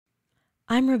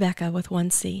I'm Rebecca with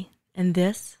 1C, and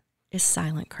this is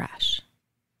Silent Crash.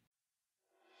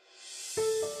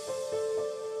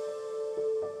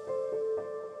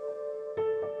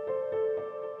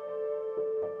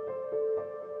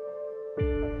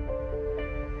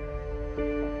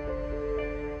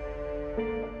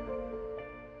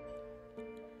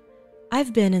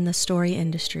 I've been in the story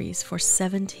industries for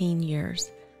 17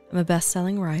 years. I'm a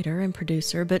best-selling writer and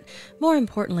producer, but more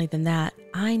importantly than that,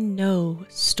 I know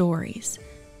stories.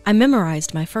 I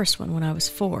memorized my first one when I was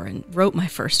 4 and wrote my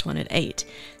first one at 8.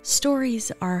 Stories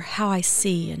are how I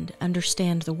see and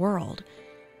understand the world.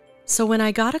 So when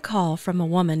I got a call from a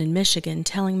woman in Michigan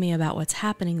telling me about what's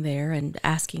happening there and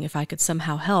asking if I could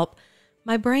somehow help,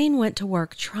 my brain went to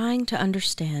work trying to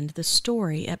understand the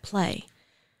story at play.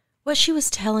 What she was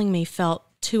telling me felt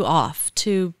too off,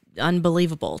 too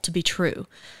unbelievable to be true.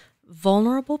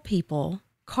 Vulnerable people,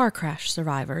 car crash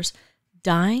survivors,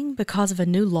 dying because of a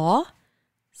new law?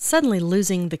 Suddenly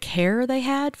losing the care they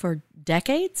had for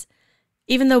decades?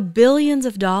 Even though billions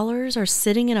of dollars are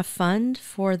sitting in a fund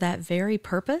for that very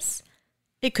purpose?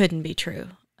 It couldn't be true.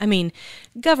 I mean,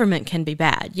 government can be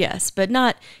bad, yes, but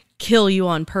not kill you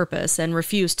on purpose and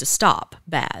refuse to stop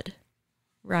bad.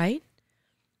 Right?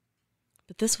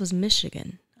 But this was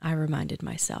Michigan, I reminded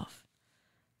myself.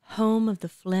 Home of the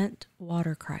Flint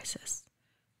water crisis.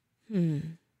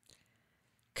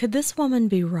 Could this woman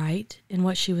be right in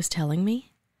what she was telling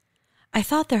me? I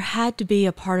thought there had to be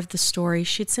a part of the story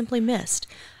she'd simply missed,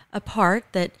 a part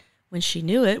that, when she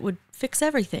knew it, would fix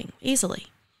everything easily.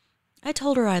 I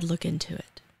told her I'd look into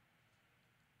it.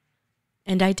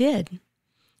 And I did.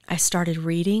 I started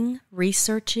reading,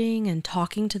 researching, and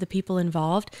talking to the people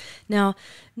involved. Now,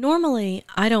 normally,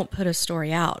 I don't put a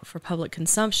story out for public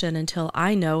consumption until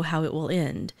I know how it will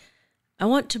end. I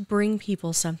want to bring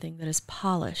people something that is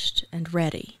polished and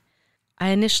ready. I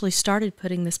initially started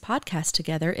putting this podcast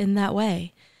together in that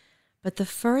way. But the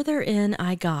further in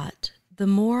I got, the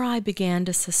more I began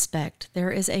to suspect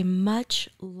there is a much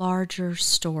larger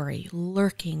story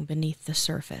lurking beneath the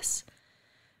surface.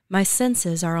 My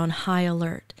senses are on high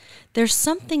alert. There's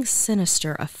something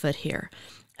sinister afoot here.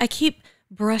 I keep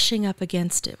brushing up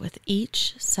against it with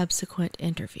each subsequent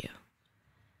interview.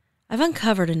 I've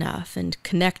uncovered enough and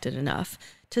connected enough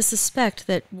to suspect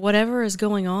that whatever is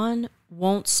going on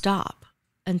won't stop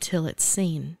until it's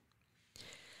seen.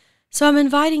 So I'm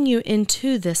inviting you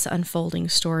into this unfolding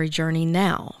story journey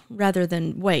now, rather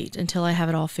than wait until I have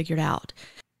it all figured out.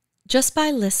 Just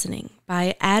by listening,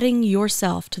 by adding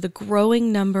yourself to the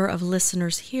growing number of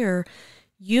listeners here,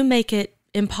 you make it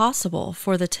impossible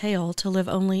for the tale to live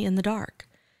only in the dark.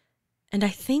 And I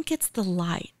think it's the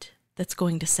light that's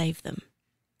going to save them.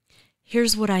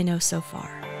 Here's what I know so far.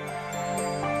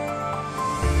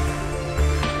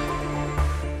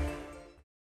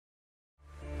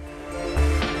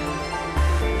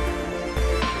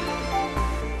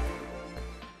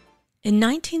 In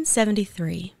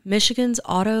 1973, Michigan's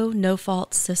auto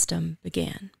no-fault system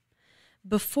began.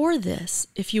 Before this,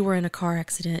 if you were in a car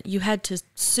accident, you had to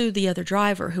sue the other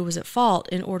driver who was at fault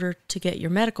in order to get your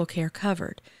medical care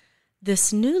covered.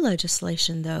 This new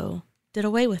legislation, though, did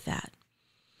away with that.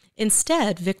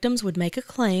 Instead, victims would make a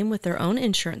claim with their own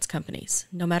insurance companies,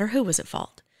 no matter who was at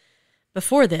fault.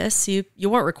 Before this, you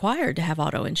weren't required to have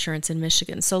auto insurance in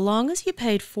Michigan, so long as you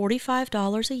paid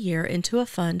 $45 a year into a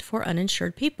fund for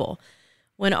uninsured people.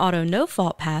 When auto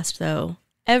no-fault passed, though,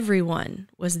 everyone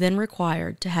was then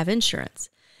required to have insurance,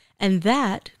 and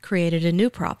that created a new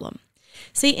problem.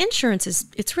 See, insurance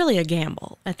it's really a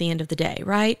gamble at the end of the day,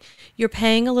 right? You're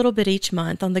paying a little bit each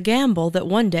month on the gamble that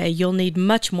one day you'll need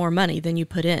much more money than you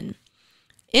put in.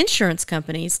 Insurance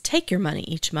companies take your money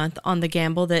each month on the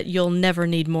gamble that you'll never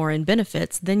need more in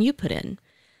benefits than you put in.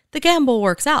 The gamble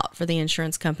works out for the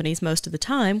insurance companies most of the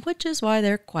time, which is why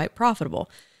they're quite profitable.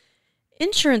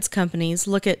 Insurance companies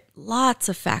look at lots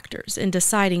of factors in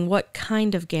deciding what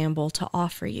kind of gamble to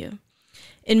offer you.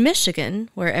 In Michigan,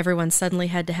 where everyone suddenly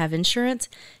had to have insurance,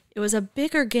 it was a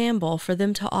bigger gamble for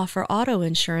them to offer auto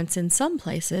insurance in some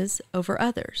places over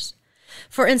others.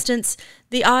 For instance,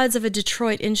 the odds of a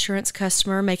Detroit insurance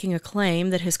customer making a claim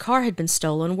that his car had been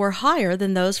stolen were higher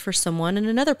than those for someone in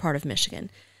another part of Michigan.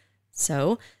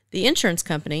 So, the insurance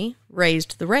company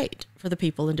raised the rate for the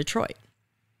people in Detroit.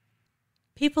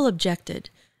 People objected.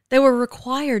 They were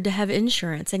required to have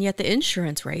insurance, and yet the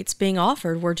insurance rates being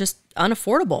offered were just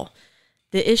unaffordable.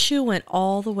 The issue went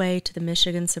all the way to the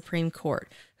Michigan Supreme Court,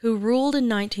 who ruled in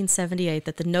 1978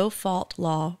 that the no-fault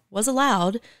law was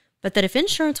allowed, but that if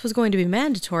insurance was going to be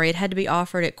mandatory, it had to be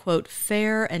offered at, quote,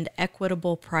 fair and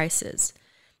equitable prices.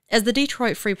 As the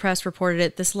Detroit Free Press reported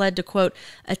it, this led to, quote,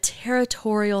 a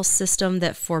territorial system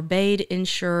that forbade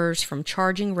insurers from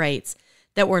charging rates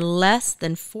that were less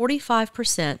than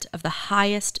 45% of the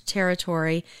highest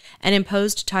territory and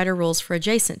imposed tighter rules for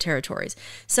adjacent territories.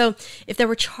 So if they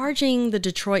were charging the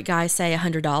Detroit guy, say,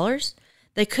 $100,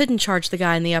 they couldn't charge the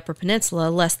guy in the Upper Peninsula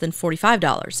less than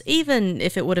 $45, even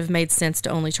if it would have made sense to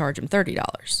only charge him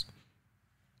 $30.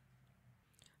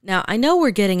 Now, I know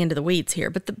we're getting into the weeds here,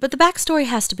 but the backstory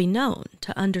has to be known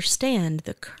to understand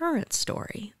the current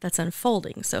story that's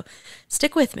unfolding, so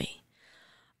stick with me.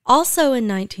 Also in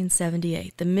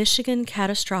 1978, the Michigan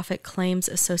Catastrophic Claims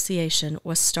Association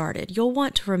was started. You'll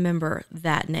want to remember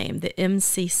that name, the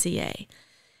MCCA.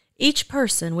 Each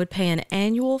person would pay an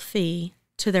annual fee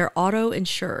to their auto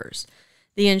insurers.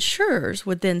 The insurers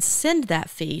would then send that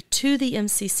fee to the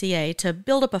MCCA to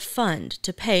build up a fund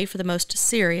to pay for the most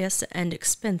serious and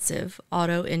expensive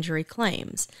auto injury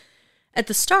claims. At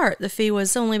the start, the fee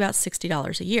was only about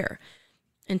 $60 a year.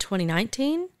 In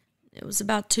 2019, it was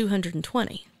about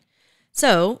 $220.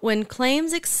 So when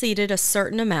claims exceeded a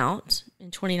certain amount,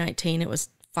 in 2019 it was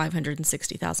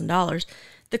 $560,000,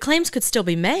 the claims could still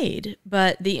be made,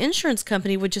 but the insurance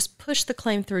company would just push the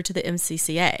claim through to the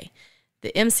MCCA.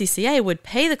 The MCCA would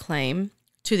pay the claim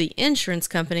to the insurance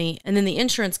company, and then the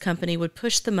insurance company would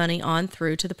push the money on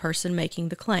through to the person making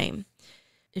the claim.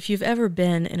 If you've ever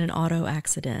been in an auto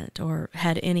accident or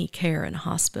had any care in a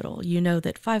hospital, you know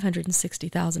that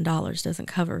 $560,000 doesn't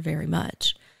cover very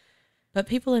much. But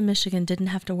people in Michigan didn't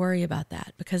have to worry about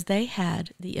that because they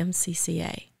had the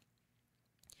MCCA.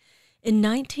 In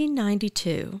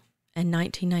 1992 and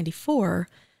 1994,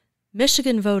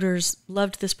 Michigan voters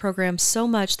loved this program so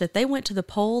much that they went to the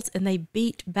polls and they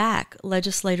beat back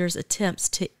legislators' attempts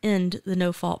to end the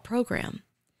no-fault program.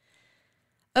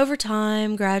 Over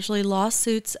time, gradually,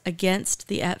 lawsuits against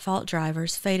the at-fault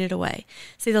drivers faded away.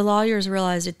 See, the lawyers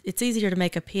realized it's easier to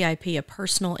make a PIP, a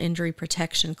personal injury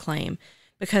protection claim,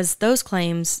 because those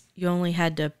claims, you only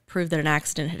had to prove that an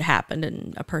accident had happened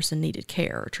and a person needed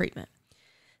care or treatment.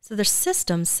 So the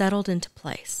system settled into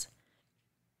place.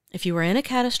 If you were in a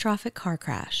catastrophic car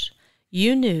crash,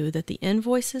 you knew that the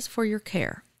invoices for your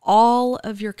care, all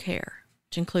of your care,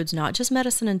 which includes not just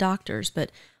medicine and doctors,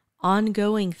 but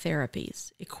ongoing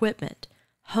therapies, equipment,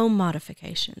 home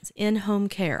modifications, in-home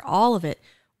care, all of it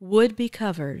would be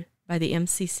covered by the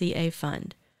MCCA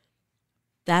fund.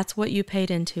 That's what you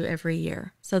paid into every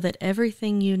year, so that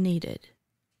everything you needed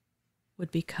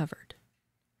would be covered.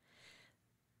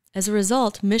 As a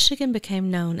result, Michigan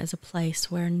became known as a place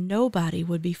where nobody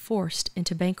would be forced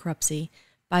into bankruptcy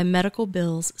by medical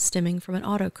bills stemming from an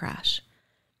auto crash.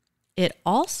 It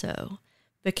also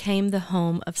became the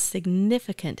home of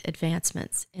significant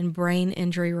advancements in brain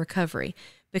injury recovery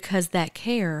because that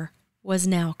care was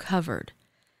now covered.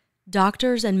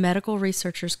 Doctors and medical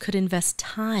researchers could invest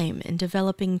time in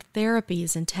developing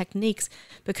therapies and techniques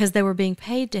because they were being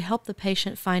paid to help the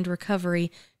patient find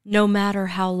recovery no matter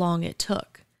how long it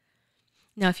took.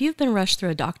 Now, if you've been rushed through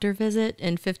a doctor visit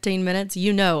in 15 minutes,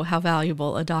 you know how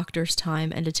valuable a doctor's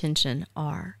time and attention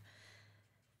are.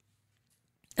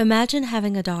 Imagine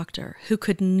having a doctor who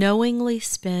could knowingly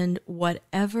spend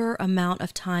whatever amount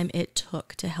of time it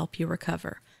took to help you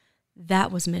recover.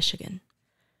 That was Michigan.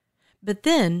 But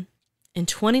then, in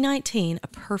 2019, a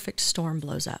perfect storm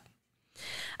blows up.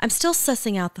 I'm still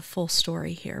sussing out the full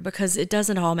story here because it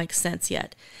doesn't all make sense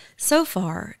yet. So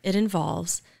far, it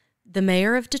involves the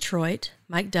mayor of Detroit,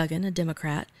 Mike Duggan, a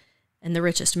Democrat, and the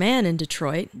richest man in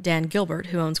Detroit, Dan Gilbert,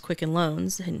 who owns Quicken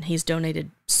Loans, and he's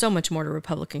donated so much more to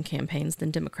Republican campaigns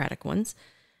than Democratic ones.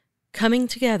 Coming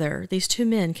together, these two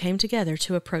men came together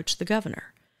to approach the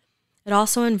governor. It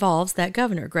also involves that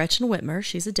governor, Gretchen Whitmer.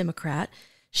 She's a Democrat.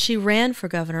 She ran for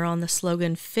governor on the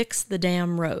slogan, "Fix the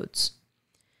Damn Roads."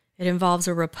 It involves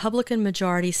a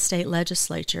Republican-majority state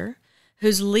legislature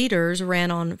whose leaders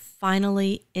ran on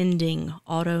finally ending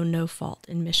auto no-fault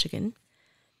in Michigan.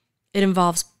 It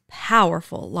involves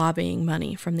powerful lobbying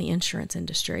money from the insurance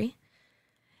industry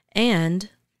and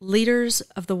leaders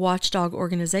of the watchdog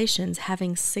organizations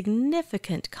having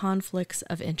significant conflicts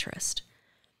of interest.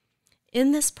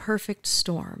 In this perfect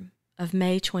storm of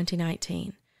May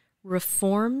 2019,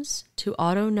 reforms to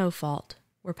auto no-fault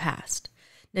were passed.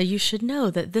 Now, you should know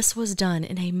that this was done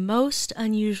in a most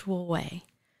unusual way.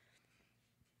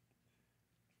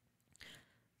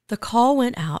 The call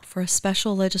went out for a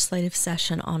special legislative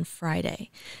session on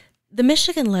Friday. The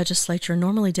Michigan legislature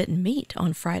normally didn't meet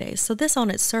on Fridays, so this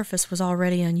on its surface was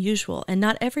already unusual, and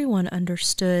not everyone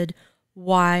understood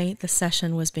why the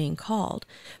session was being called.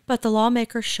 But the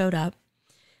lawmakers showed up,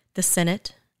 the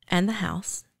Senate and the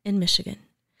House in Michigan.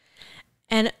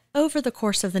 And Over the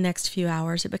course of the next few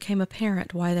hours, it became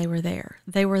apparent why they were there.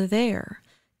 They were there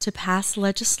to pass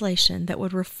legislation that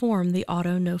would reform the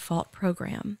auto no-fault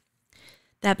program.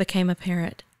 That became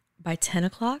apparent by 10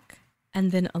 o'clock,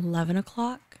 and then 11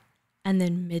 o'clock, and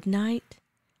then midnight,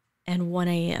 and 1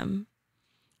 a.m.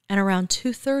 And around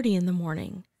 2:30 in the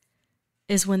morning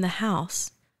is when the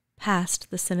House passed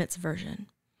the Senate's version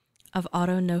of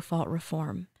auto no-fault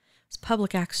reform. It was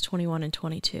Public Acts 21 and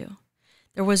 22.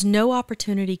 There was no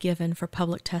opportunity given for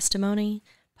public testimony,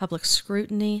 public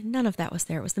scrutiny. None of that was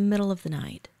there. It was the middle of the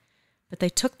night. But they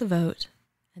took the vote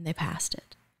and they passed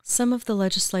it. Some of the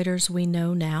legislators we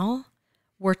know now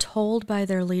were told by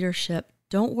their leadership,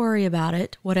 don't worry about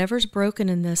it. Whatever's broken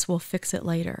in this, we'll fix it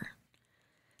later.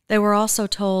 They were also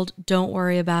told, don't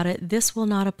worry about it. This will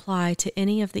not apply to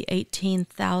any of the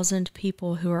 18,000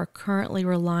 people who are currently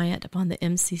reliant upon the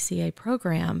MCCA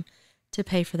program to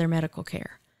pay for their medical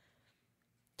care.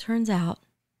 Turns out,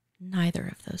 neither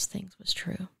of those things was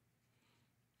true.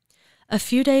 A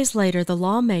few days later, the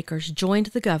lawmakers joined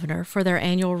the governor for their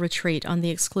annual retreat on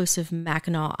the exclusive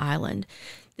Mackinac Island.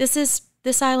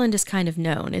 This island is kind of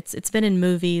known. It's been in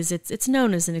movies. It's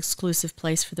known as an exclusive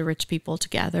place for the rich people to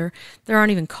gather. There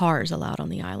aren't even cars allowed on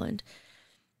the island.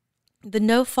 The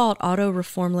no-fault auto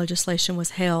reform legislation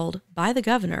was hailed by the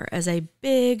governor as a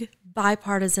big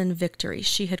bipartisan victory.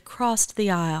 She had crossed the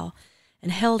aisle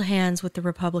and held hands with the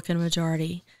Republican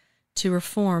majority to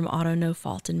reform auto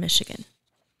no-fault in Michigan.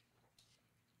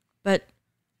 But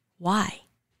why?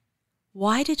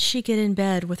 Why did she get in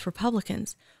bed with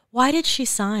Republicans? Why did she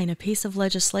sign a piece of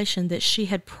legislation that she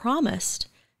had promised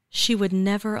she would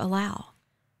never allow?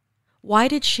 Why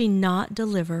did she not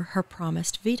deliver her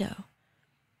promised veto?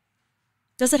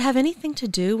 Does it have anything to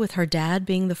do with her dad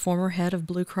being the former head of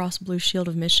Blue Cross Blue Shield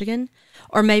of Michigan?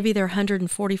 Or maybe their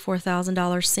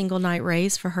 $144,000 single-night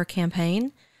raise for her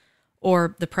campaign?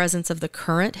 Or the presence of the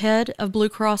current head of Blue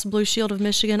Cross Blue Shield of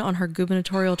Michigan on her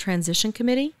gubernatorial transition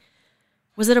committee?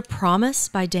 Was it a promise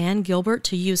by Dan Gilbert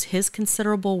to use his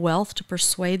considerable wealth to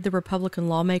persuade the Republican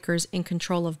lawmakers in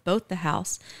control of both the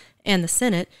House and the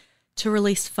Senate to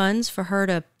release funds for her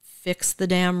to fix the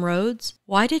damn roads?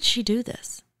 Why did she do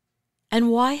this? And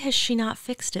why has she not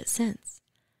fixed it since?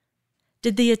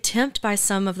 Did the attempt by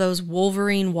some of those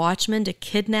Wolverine watchmen to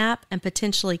kidnap and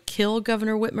potentially kill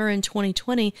Governor Whitmer in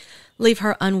 2020 leave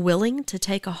her unwilling to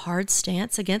take a hard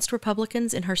stance against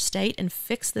Republicans in her state and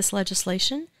fix this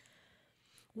legislation?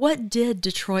 What did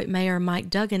Detroit Mayor Mike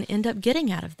Duggan end up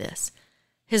getting out of this?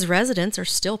 His residents are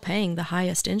still paying the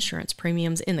highest insurance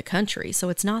premiums in the country, so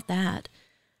it's not that.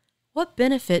 What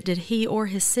benefit did he or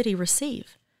his city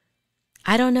receive?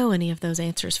 I don't know any of those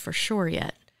answers for sure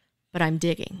yet, but I'm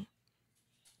digging.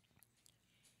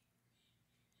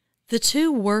 The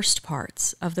two worst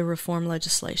parts of the reform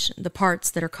legislation, the parts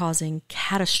that are causing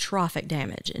catastrophic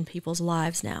damage in people's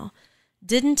lives now,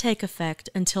 didn't take effect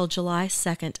until July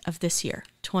 2nd of this year,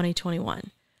 2021.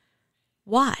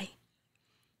 Why?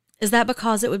 Is that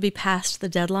because it would be past the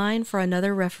deadline for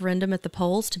another referendum at the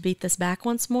polls to beat this back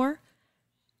once more?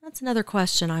 That's another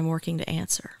question I'm working to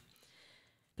answer.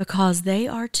 Because they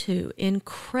are two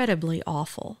incredibly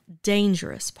awful,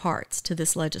 dangerous parts to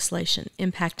this legislation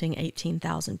impacting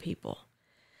 18,000 people.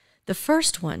 The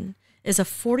first one is a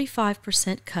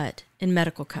 45% cut in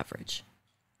medical coverage,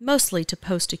 mostly to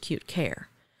post-acute care.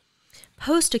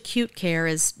 Post-acute care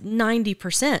is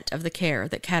 90% of the care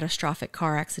that catastrophic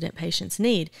car accident patients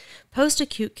need.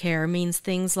 Post-acute care means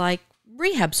things like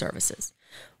rehab services.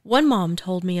 One mom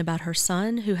told me about her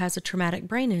son who has a traumatic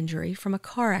brain injury from a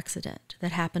car accident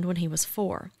that happened when he was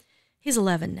 4. He's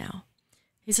 11 now.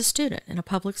 He's a student in a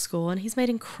public school, and he's made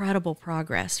incredible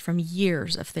progress from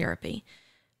years of therapy.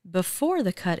 Before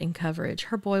the cut in coverage,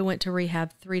 her boy went to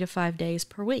rehab 3 to 5 days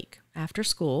per week after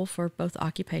school for both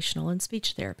occupational and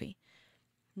speech therapy.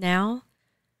 Now,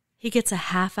 he gets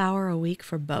a half hour a week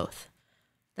for both.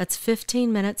 That's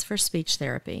 15 minutes for speech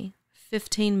therapy,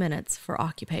 15 minutes for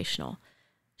occupational.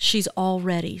 She's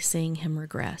already seeing him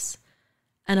regress.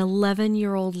 An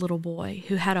 11-year-old little boy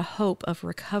who had a hope of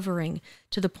recovering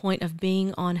to the point of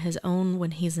being on his own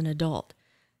when he's an adult,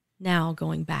 now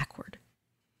going backward.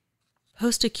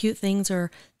 Post-acute things are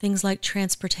things like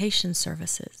transportation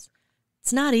services.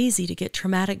 It's not easy to get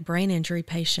traumatic brain injury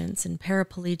patients and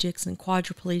paraplegics and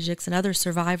quadriplegics and other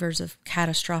survivors of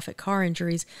catastrophic car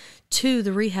injuries to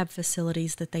the rehab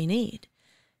facilities that they need.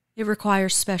 It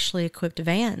requires specially equipped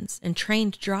vans and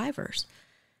trained drivers.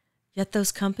 Yet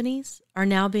those companies are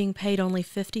now being paid only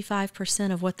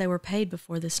 55% of what they were paid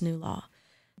before this new law.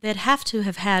 They'd have to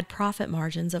have had profit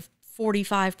margins of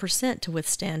 45% to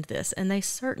withstand this, and they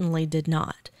certainly did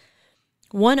not.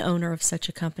 One owner of such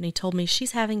a company told me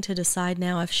she's having to decide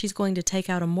now if she's going to take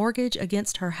out a mortgage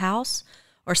against her house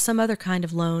or some other kind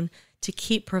of loan to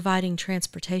keep providing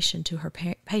transportation to her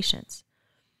patients.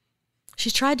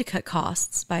 She's tried to cut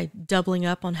costs by doubling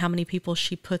up on how many people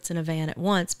she puts in a van at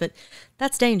once, but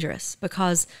that's dangerous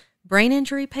because brain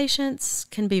injury patients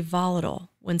can be volatile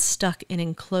when stuck in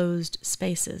enclosed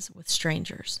spaces with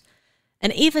strangers.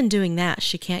 And even doing that,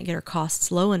 she can't get her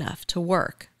costs low enough to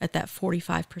work at that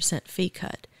 45% fee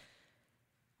cut.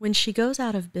 When she goes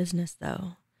out of business,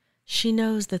 though, she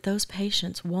knows that those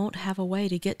patients won't have a way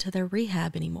to get to their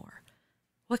rehab anymore.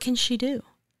 What can she do?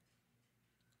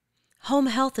 Home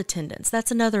health attendants,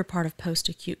 that's another part of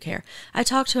post-acute care. I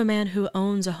talked to a man who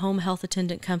owns a home health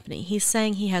attendant company. He's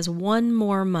saying he has one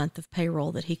more month of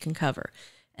payroll that he can cover.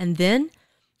 And then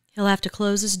he'll have to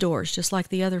close his doors, just like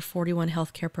the other 41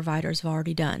 healthcare providers have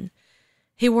already done.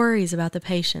 He worries about the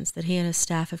patients that he and his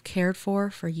staff have cared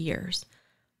for years.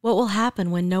 What will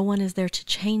happen when no one is there to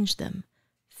change them,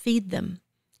 feed them,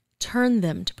 turn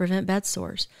them to prevent bed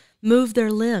sores, move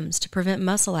their limbs to prevent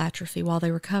muscle atrophy while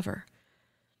they recover?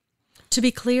 To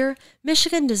be clear,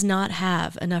 Michigan does not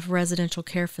have enough residential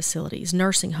care facilities,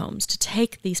 nursing homes, to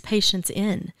take these patients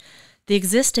in. The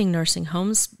existing nursing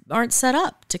homes aren't set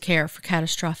up to care for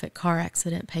catastrophic car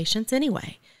accident patients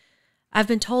anyway. I've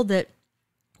been told that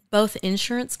both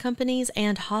insurance companies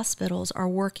and hospitals are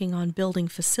working on building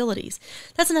facilities.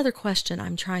 That's another question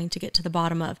I'm trying to get to the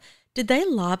bottom of. Did they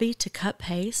lobby to cut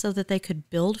pay so that they could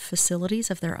build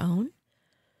facilities of their own?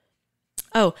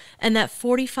 Oh, and that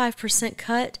 45%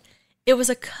 cut, it was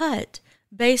a cut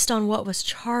based on what was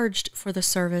charged for the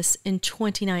service in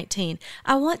 2019.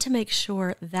 I want to make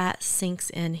sure that sinks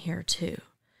in here too.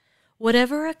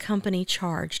 Whatever a company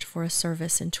charged for a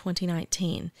service in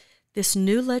 2019, this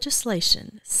new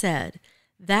legislation said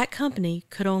that company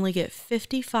could only get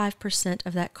 55%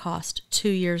 of that cost 2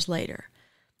 years later.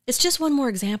 It's just one more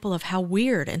example of how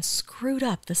weird and screwed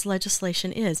up this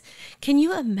legislation is. Can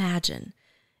you imagine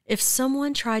if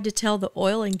someone tried to tell the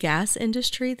oil and gas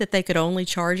industry that they could only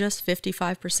charge us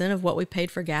 55% of what we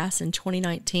paid for gas in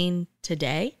 2019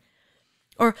 today?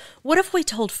 Or what if we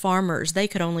told farmers they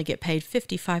could only get paid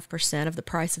 55% of the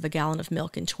price of a gallon of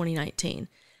milk in 2019?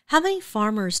 How many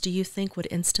farmers do you think would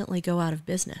instantly go out of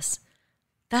business?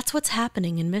 That's what's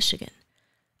happening in Michigan.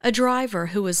 A driver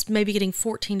who was maybe getting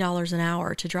 $14 an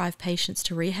hour to drive patients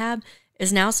to rehab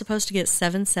is now supposed to get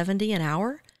 $7.70 an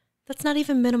hour? That's not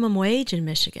even minimum wage in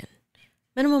Michigan.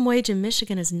 Minimum wage in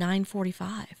Michigan is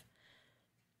 $9.45.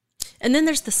 And then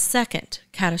there's the second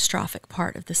catastrophic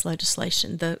part of this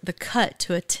legislation, the cut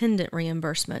to attendant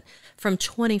reimbursement from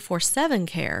 24/7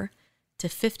 care to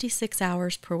 56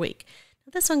 hours per week.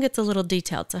 Now, this one gets a little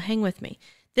detailed, so hang with me.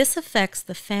 This affects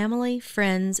the family,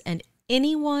 friends, and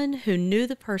anyone who knew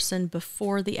the person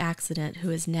before the accident who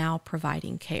is now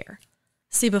providing care.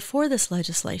 See, before this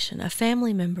legislation, a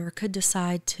family member could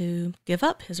decide to give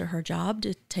up his or her job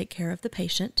to take care of the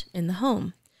patient in the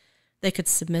home. They could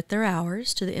submit their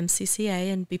hours to the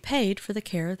MCCA and be paid for the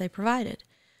care they provided.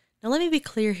 Now, let me be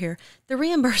clear here. The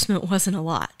reimbursement wasn't a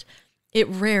lot. It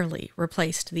rarely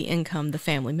replaced the income the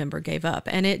family member gave up,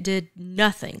 and it did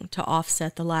nothing to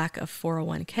offset the lack of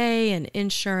 401k and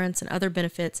insurance and other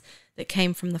benefits that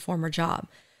came from the former job.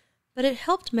 But it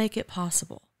helped make it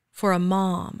possible for a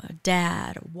mom, a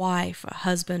dad, a wife, a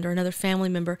husband, or another family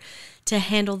member to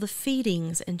handle the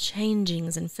feedings and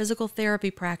changings and physical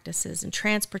therapy practices and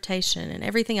transportation and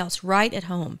everything else right at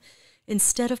home,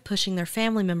 instead of pushing their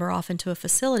family member off into a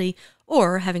facility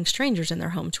or having strangers in their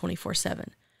home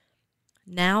 24/7.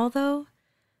 Now, though,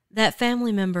 that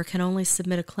family member can only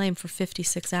submit a claim for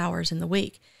 56 hours in the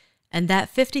week, and that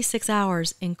 56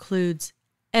 hours includes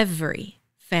every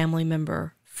family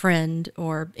member, friend,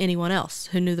 or anyone else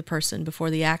who knew the person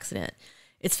before the accident.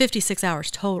 It's 56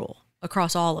 hours total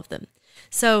across all of them.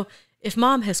 So if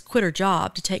mom has quit her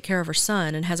job to take care of her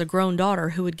son and has a grown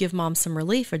daughter who would give mom some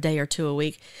relief a day or two a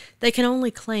week, they can only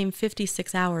claim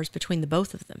 56 hours between the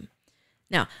both of them.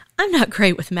 Now, I'm not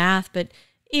great with math, but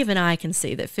even I can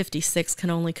see that 56 can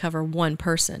only cover one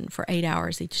person for 8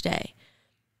 hours each day.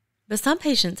 But some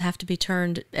patients have to be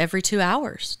turned every 2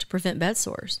 hours to prevent bed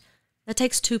sores. That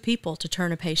takes 2 people to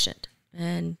turn a patient,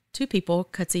 and 2 people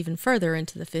cuts even further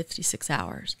into the 56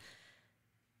 hours.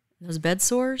 Those bed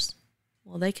sores,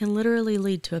 well, they can literally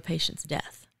lead to a patient's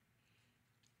death.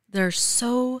 There are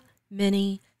so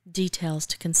many details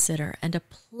to consider and a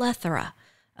plethora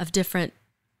of different,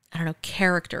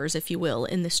 characters, if you will,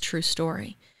 in this true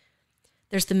story.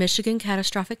 There's the Michigan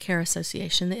Catastrophic Care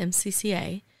Association, the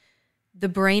MCCA, the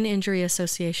Brain Injury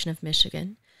Association of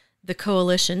Michigan, the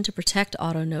Coalition to Protect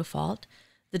Auto No Fault,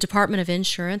 the Department of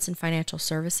Insurance and Financial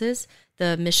Services,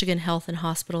 the Michigan Health and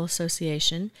Hospital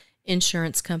Association,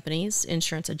 insurance companies,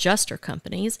 insurance adjuster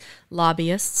companies,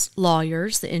 lobbyists,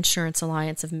 lawyers, the Insurance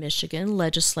Alliance of Michigan,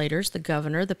 legislators, the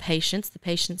governor, the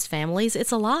patients' families.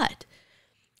 It's a lot.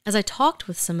 As I talked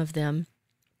with some of them,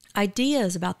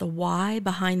 ideas about the why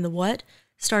behind the what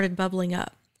started bubbling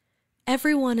up.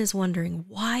 Everyone is wondering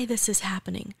why this is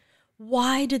happening.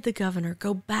 Why did the governor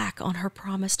go back on her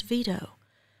promised veto?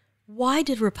 Why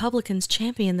did Republicans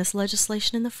champion this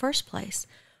legislation in the first place?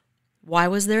 Why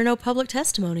was there no public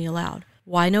testimony allowed?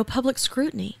 Why no public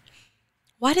scrutiny?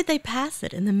 Why did they pass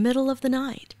it in the middle of the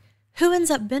night? Who ends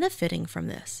up benefiting from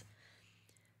this?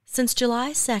 Since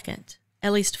July 2nd,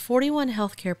 at least 41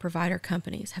 healthcare provider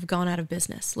companies have gone out of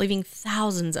business, leaving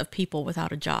thousands of people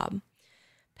without a job.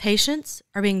 Patients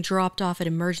are being dropped off at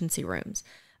emergency rooms.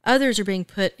 Others are being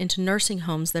put into nursing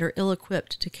homes that are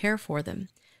ill-equipped to care for them.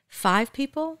 5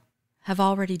 people have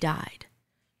already died.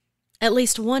 At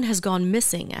least 1 has gone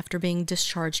missing after being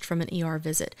discharged from an ER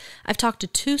visit. I've talked to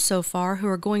 2 so far who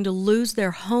are going to lose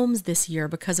their homes this year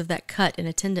because of that cut in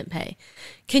attendant pay.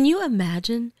 Can you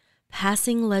imagine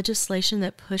passing legislation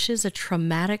that pushes a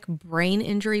traumatic brain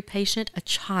injury patient, a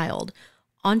child,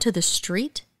 onto the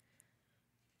street?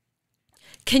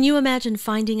 Can you imagine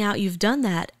finding out you've done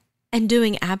that and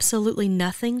doing absolutely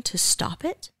nothing to stop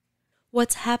it?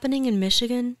 What's happening in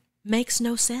Michigan makes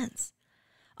no sense.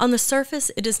 On the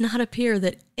surface, it does not appear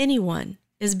that anyone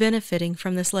is benefiting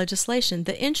from this legislation.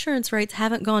 The insurance rates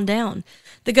haven't gone down.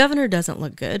 The governor doesn't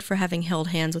look good for having held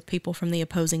hands with people from the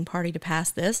opposing party to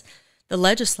pass this. The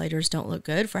legislators don't look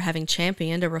good for having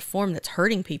championed a reform that's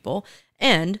hurting people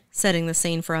and setting the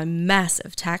scene for a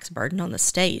massive tax burden on the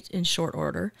state in short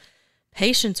order.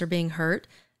 Patients are being hurt.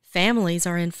 Families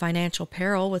are in financial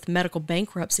peril with medical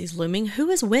bankruptcies looming. Who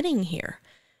is winning here?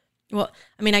 Well,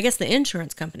 I guess the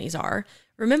insurance companies are.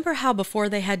 Remember how before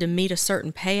they had to meet a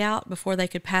certain payout before they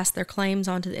could pass their claims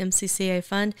onto the MCCA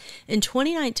fund? In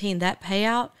 2019, that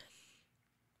payout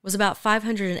was about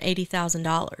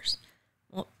 $580,000.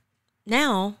 Well,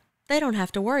 now they don't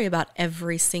have to worry about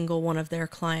every single one of their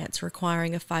clients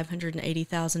requiring a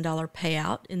 $580,000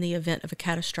 payout in the event of a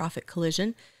catastrophic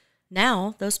collision.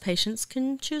 Now those patients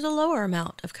can choose a lower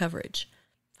amount of coverage.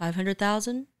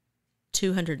 $500,000,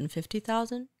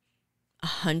 $250,000,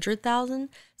 $100,000.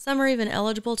 Some are even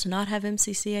eligible to not have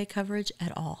MCCA coverage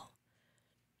at all.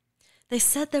 They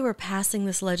said they were passing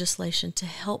this legislation to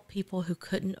help people who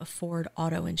couldn't afford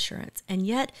auto insurance, and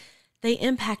yet they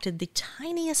impacted the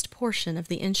tiniest portion of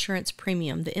the insurance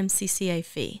premium, the MCCA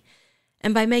fee.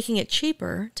 And by making it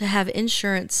cheaper to have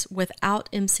insurance without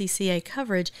MCCA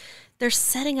coverage, they're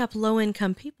setting up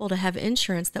low-income people to have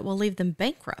insurance that will leave them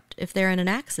bankrupt if they're in an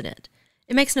accident.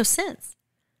 It makes no sense.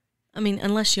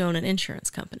 Unless you own an insurance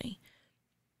company.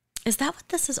 Is that what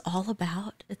this is all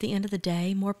about at the end of the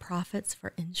day? More profits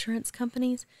for insurance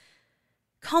companies?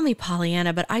 Call me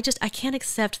Pollyanna, but I can't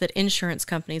accept that insurance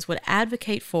companies would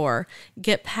advocate for,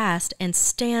 get passed, and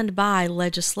stand by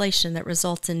legislation that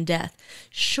results in death.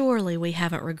 Surely we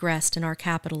haven't regressed in our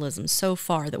capitalism so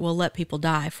far that we'll let people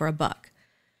die for a buck.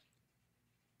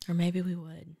 Or maybe we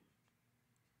would.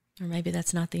 Or maybe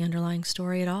that's not the underlying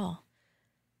story at all.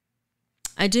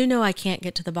 I do know I can't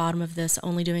get to the bottom of this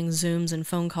only doing Zooms and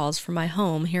phone calls from my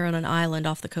home here on an island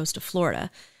off the coast of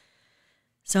Florida.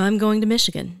 So I'm going to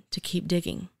Michigan to keep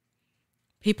digging.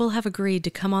 People have agreed to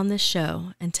come on this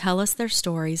show and tell us their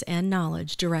stories and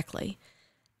knowledge directly.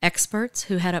 Experts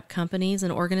who head up companies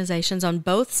and organizations on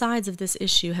both sides of this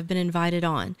issue have been invited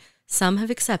on. Some have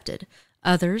accepted.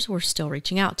 Others we're still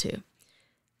reaching out to.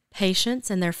 Patients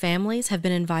and their families have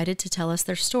been invited to tell us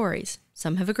their stories.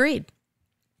 Some have agreed.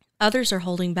 Others are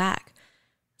holding back.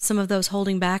 Some of those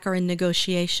holding back are in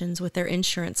negotiations with their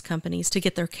insurance companies to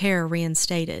get their care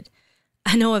reinstated.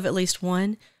 I know of at least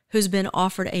one who's been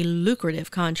offered a lucrative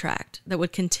contract that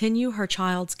would continue her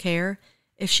child's care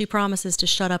if she promises to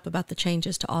shut up about the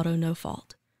changes to auto no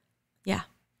fault. Yeah,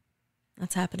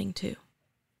 that's happening too.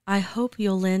 I hope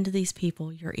you'll lend these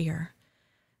people your ear.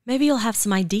 Maybe you'll have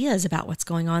some ideas about what's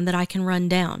going on that I can run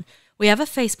down. We have a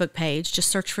Facebook page. Just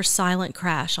search for Silent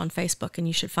Crash on Facebook and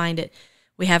you should find it.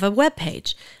 We have a web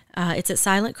page. It's at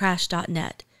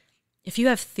silentcrash.net. If you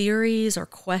have theories or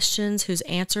questions whose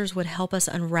answers would help us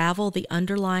unravel the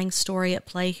underlying story at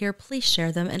play here, please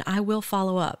share them and I will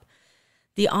follow up.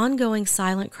 The ongoing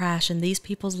silent crash in these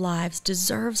people's lives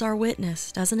deserves our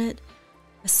witness, doesn't it?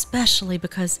 Especially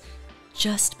because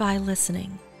just by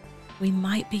listening, we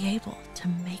might be able to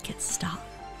make it stop.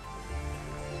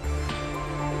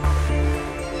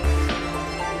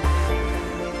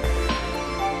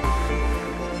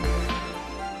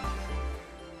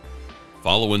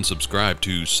 Follow and subscribe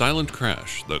to Silent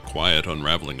Crash, the quiet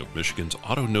unraveling of Michigan's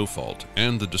auto no-fault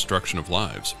and the destruction of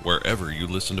lives, wherever you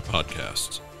listen to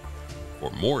podcasts.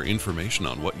 For more information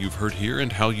on what you've heard here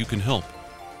and how you can help,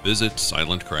 visit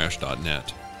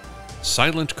silentcrash.net.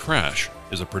 Silent Crash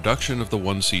is a production of the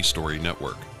 1C Story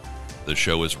Network. The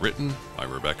show is written by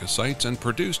Rebecca Seitz and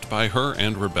produced by her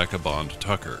and Rebecca Bond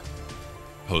Tucker.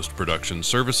 Post-production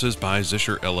services by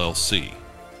Zischer LLC.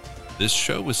 This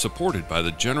show is supported by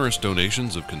the generous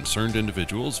donations of concerned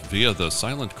individuals via the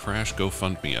Silent Crash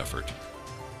GoFundMe effort.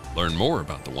 Learn more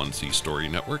about the 1C Story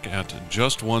Network at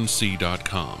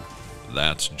just1c.com.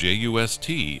 That's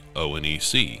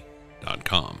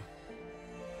JUSTONEC.com.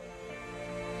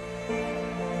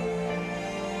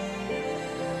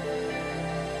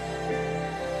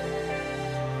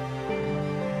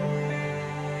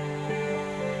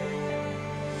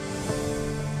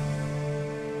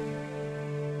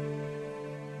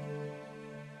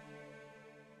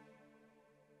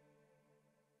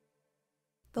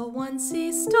 The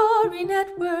 1C Story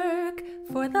Network,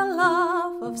 for the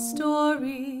love of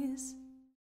stories.